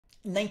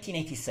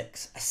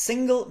1986, a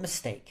single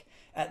mistake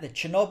at the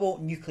Chernobyl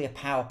nuclear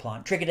power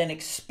plant triggered an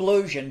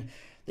explosion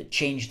that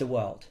changed the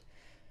world.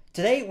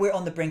 Today, we're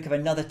on the brink of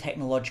another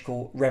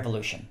technological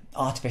revolution,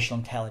 artificial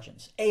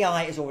intelligence.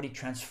 AI is already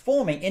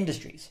transforming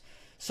industries,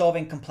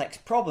 solving complex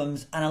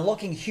problems and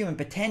unlocking human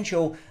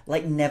potential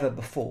like never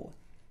before.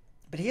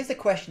 But here's the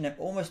question that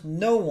almost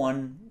no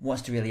one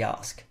wants to really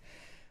ask.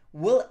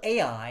 Will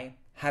AI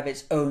have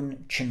its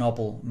own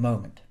Chernobyl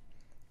moment?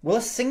 Will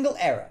a single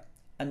error,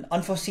 an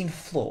unforeseen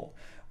flaw,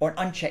 or an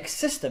unchecked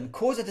system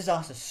cause a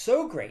disaster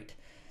so great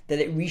that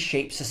it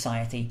reshapes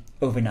society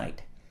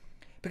overnight?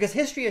 Because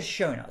history has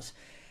shown us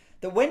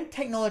that when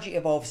technology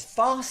evolves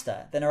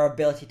faster than our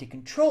ability to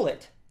control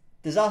it,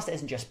 disaster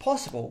isn't just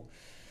possible,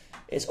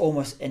 it's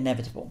almost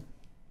inevitable.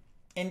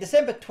 In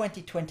December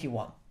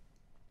 2021,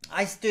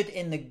 I stood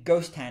in the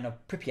ghost town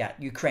of Pripyat,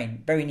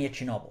 Ukraine, very near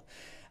Chernobyl.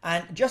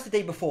 And just the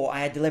day before, I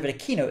had delivered a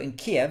keynote in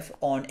Kiev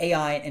on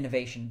AI and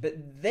innovation.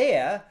 But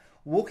there,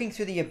 walking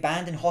through the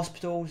abandoned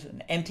hospitals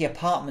and empty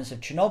apartments of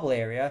Chernobyl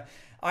area,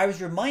 I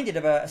was reminded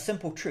of a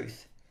simple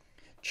truth.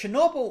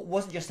 Chernobyl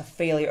wasn't just a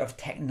failure of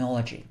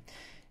technology.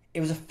 It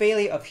was a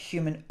failure of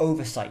human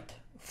oversight,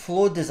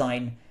 flawed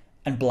design,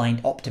 and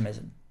blind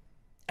optimism.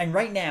 And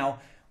right now,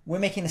 we're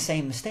making the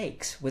same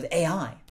mistakes with AI.